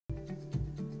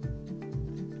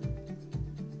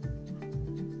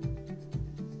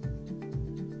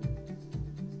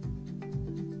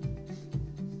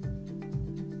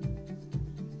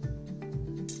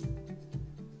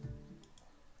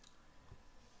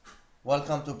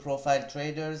Welcome to Profile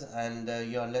Traders, and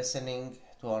you're listening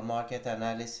to our market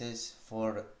analysis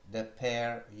for the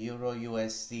pair Euro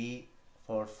USD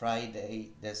for Friday,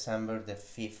 December the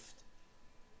 5th.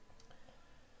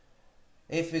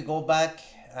 If we go back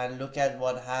and look at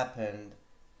what happened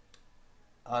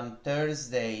on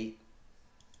Thursday,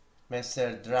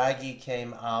 Mr. Draghi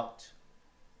came out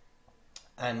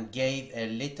and gave a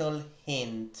little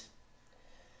hint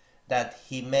that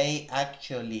he may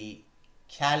actually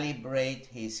calibrate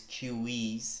his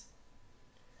QEs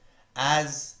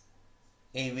as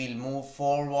it will move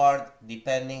forward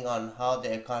depending on how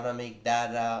the economic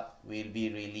data will be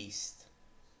released.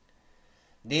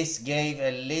 This gave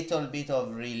a little bit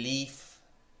of relief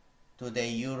to the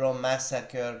euro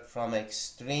massacre from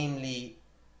extremely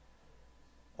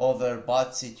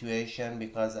overbought situation,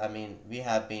 because we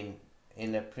have been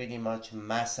in a pretty much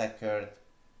massacred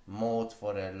mode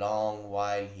for a long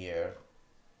while here.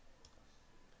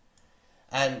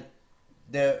 And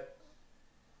the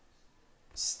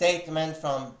statement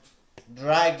from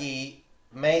Draghi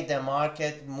made the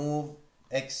market move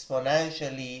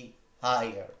exponentially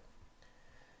higher.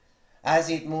 As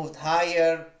it moved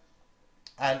higher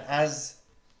and as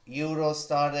euro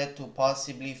started to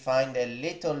possibly find a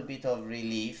little bit of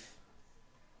relief,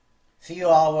 few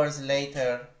hours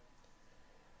later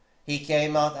he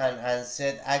came out and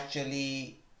said,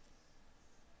 actually,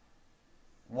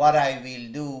 what I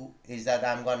will do is that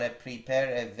I'm going to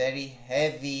prepare a very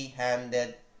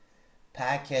heavy-handed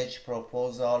package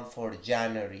proposal for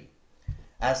January.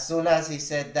 As soon as he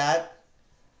said that,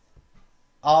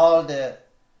 all the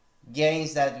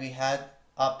gains that we had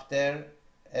up there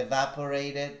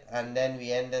evaporated, and then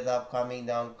we ended up coming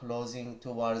down, closing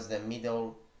towards the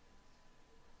middle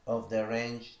of the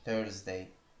range Thursday.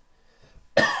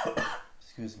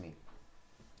 Excuse me.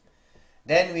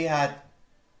 Then we had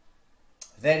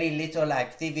very little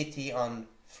activity on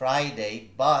Friday,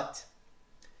 but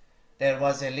there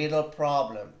was a little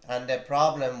problem, and the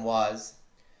problem was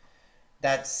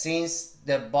that since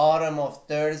the bottom of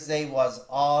Thursday was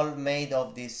all made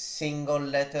of these single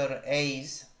letter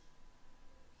A's,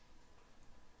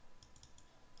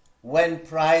 when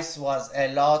price was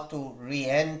allowed to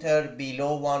re-enter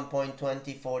below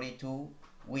 1.2042,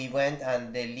 we went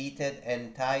and deleted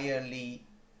entirely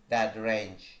that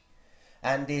range.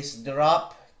 And this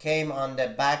drop came on the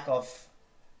back of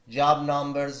job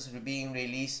numbers being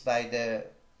released by the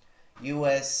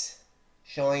US,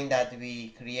 showing that we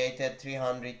created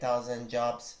 300,000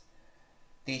 jobs,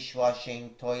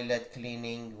 dishwashing, toilet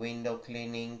cleaning, window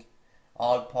cleaning,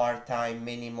 all part-time,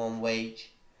 minimum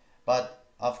wage. But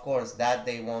of course that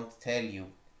they won't tell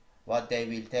you. What they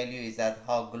will tell you is that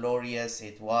how glorious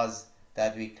it was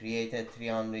that we created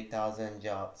 300,000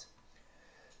 jobs.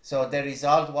 So the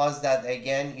result was that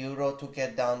again euro took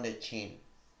it down the chin.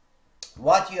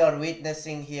 What you are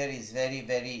witnessing here is very,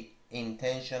 very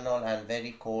intentional and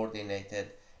very coordinated.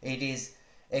 It is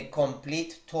a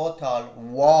complete total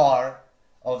war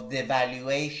of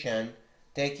devaluation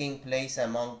taking place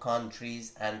among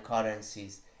countries and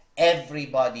currencies.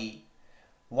 Everybody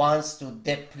wants to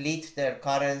deplete their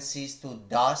currencies to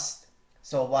dust,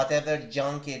 so whatever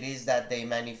junk it is that they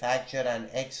manufacture and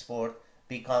export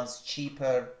becomes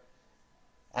cheaper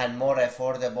and more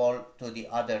affordable to the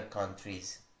other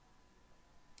countries.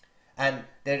 And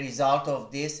the result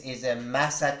of this is a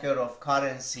massacre of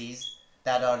currencies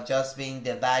that are just being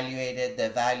devaluated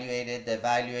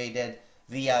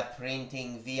via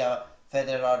printing, via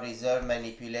Federal Reserve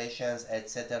manipulations,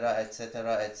 etc.,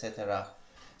 etc., etc.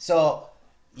 So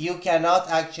you cannot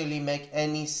actually make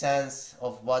any sense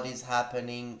of what is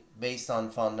happening based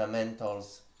on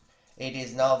fundamentals. It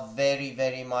is now very,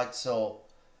 very much so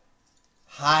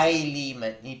highly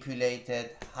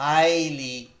manipulated,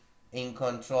 highly in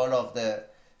control of the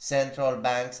central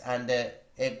banks, and the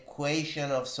equation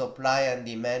of supply and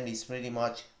demand is pretty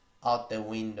much out the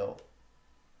window.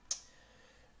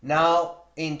 Now,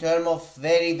 in terms of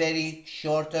very, very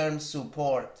short-term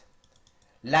support,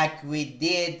 like we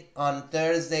did on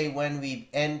Thursday when we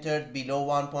entered below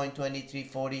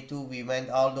 1.2342, we went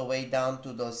all the way down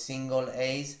to those single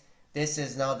A's. This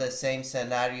is now the same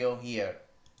scenario here.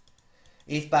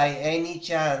 If by any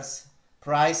chance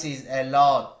price is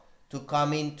allowed to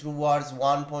come in towards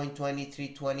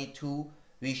 1.2322,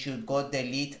 we should go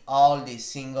delete all the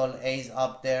single A's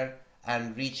up there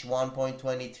and reach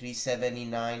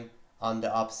 1.2379 on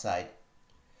the upside.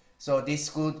 So this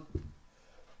could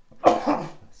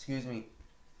excuse me,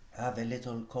 I have a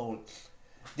little cold.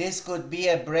 This could be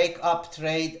a break up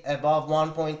trade above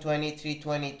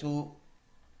 1.2322,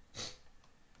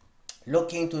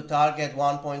 looking to target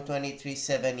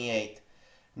 1.2378.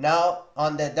 Now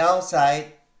on the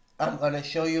downside, I'm going to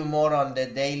show you more on the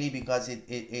daily because it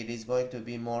is going to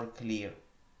be more clear.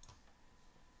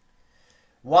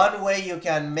 One way you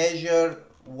can measure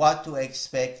what to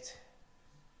expect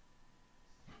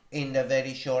in the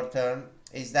very short term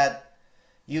is that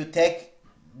you take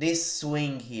this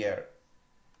swing here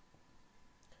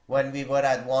when we were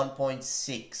at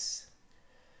 1.6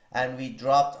 and we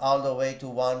dropped all the way to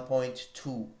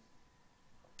 1.2.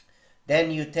 Then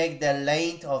you take the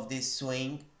length of this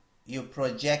swing, you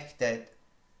project it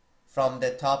from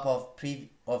the top of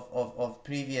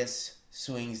previous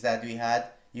swings that we had.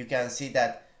 You can see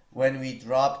that when we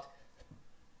dropped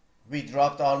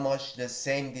almost the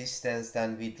same distance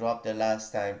than we dropped the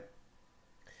last time.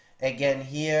 Again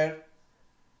here,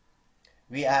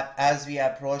 as we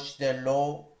approach the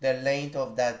low, the length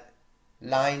of that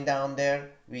line down there,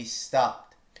 we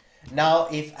stopped. Now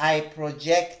if I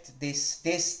project this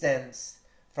distance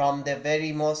from the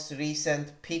very most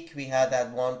recent peak we had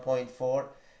at 1.4,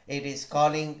 it is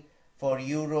calling for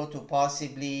euro to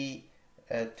possibly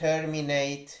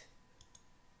terminate.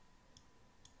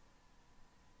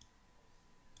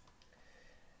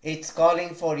 It's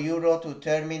calling for euro to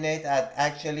terminate at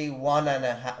actually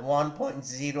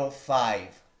 1.05.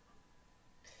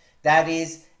 That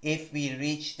is if we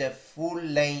reach the full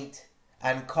length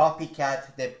and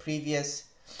copycat the previous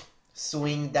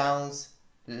swing down's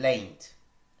length.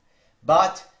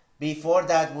 But before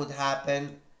that would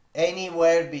happen,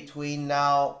 anywhere between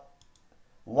now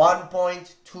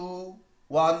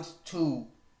 1.212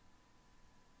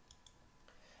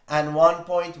 and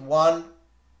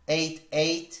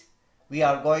 1.188, we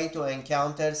are going to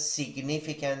encounter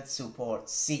significant support.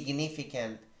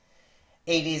 Significant.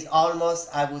 It is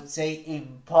almost, I would say,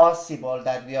 impossible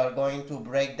that we are going to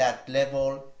break that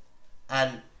level,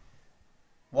 and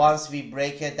once we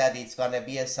break it, that it's going to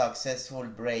be a successful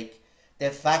break. The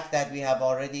fact that we have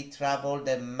already traveled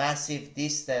a massive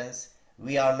distance,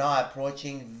 we are now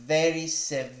approaching very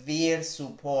severe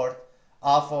support,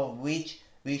 off of which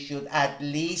we should at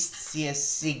least see a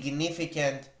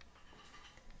significant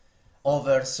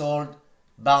oversold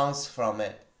bounce from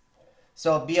it.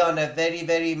 So be on a very,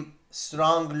 very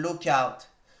strong lookout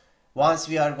once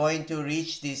we are going to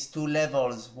reach these two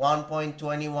levels,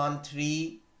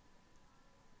 1.213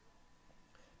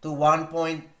 to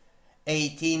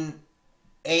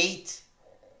 1.188.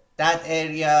 That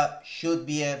area should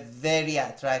be a very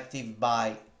attractive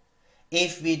buy.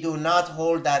 If we do not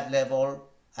hold that level,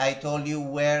 I told you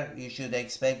where you should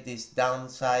expect this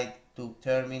downside to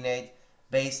terminate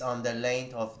based on the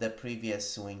length of the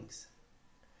previous swings.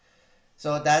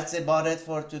 So that's about it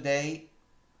for today.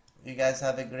 You guys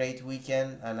have a great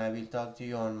weekend, and I will talk to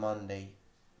you on Monday.